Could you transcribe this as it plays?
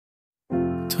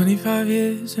25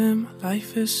 years and my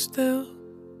life is still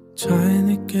trying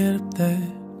to get up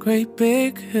that great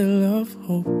big hill of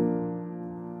hope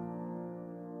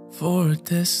for a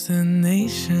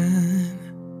destination.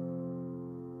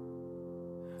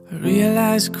 I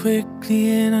realized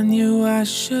quickly and I knew I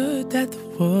should that the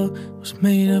world was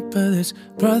made up of this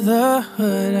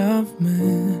brotherhood of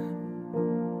men,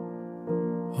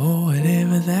 or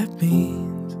whatever that means.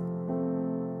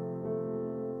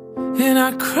 And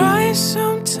I cry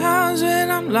sometimes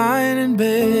when I'm lying in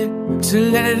bed to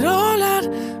let it all out,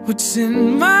 what's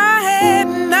in my head.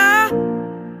 And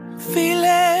I'm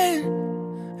feeling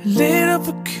a little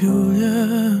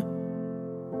peculiar.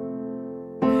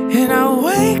 And I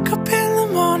wake up in the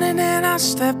morning and I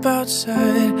step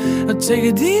outside. I take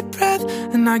a deep breath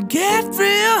and I get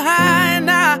real high.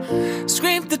 And I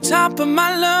scream at the top of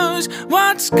my lungs,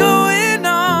 what's going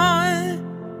on?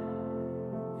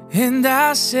 And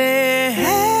I say,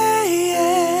 hey,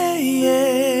 yeah,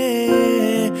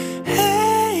 yeah,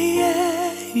 hey,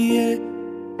 yeah, yeah.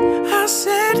 I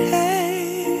said,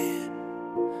 hey,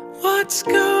 what's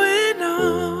going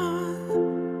on?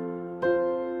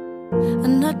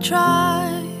 And I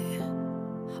try,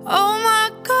 oh my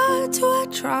God, do I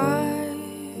try?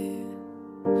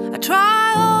 I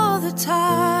try all the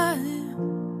time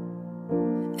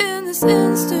in this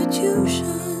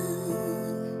institution.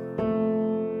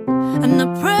 And I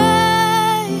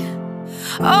pray,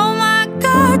 oh my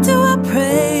God, do I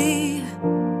pray?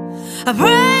 I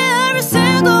pray every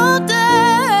single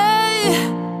day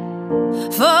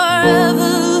for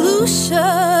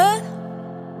evolution.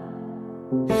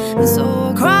 And so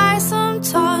I cry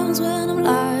sometimes when I'm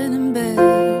lying in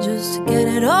bed, just to get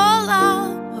it all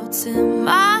out, what's in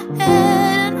my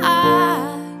head. And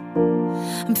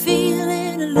I'm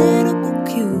feeling a little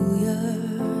peculiar.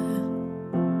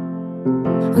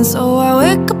 And so I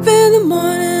wake up in the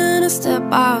morning, I step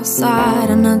outside,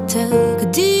 and I take a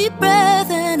deep breath,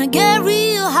 and I get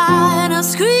real high, and I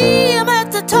scream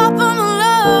at the top of my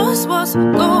lungs, what's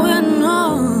going on?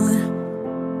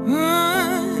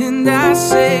 And I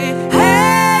say,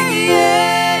 hey,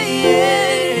 yeah,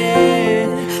 yeah,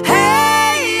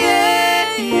 hey,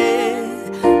 yeah,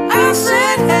 yeah. I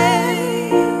said, hey,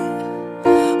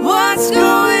 what's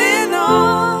going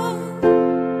on?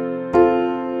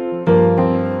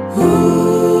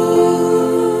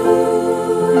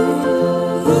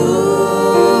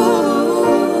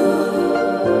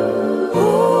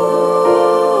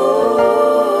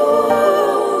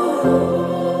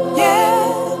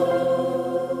 Yeah.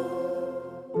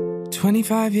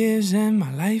 25 years and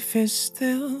my life is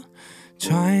still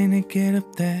trying to get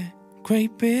up that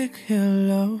great big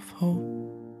hill of hope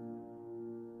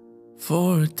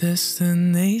for a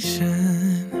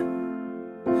destination.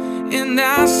 And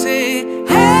I say,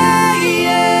 hey,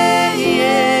 yeah,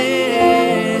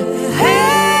 yeah,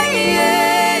 hey,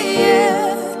 yeah,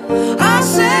 yeah. I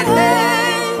said,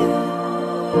 hey,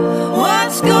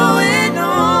 what's going on?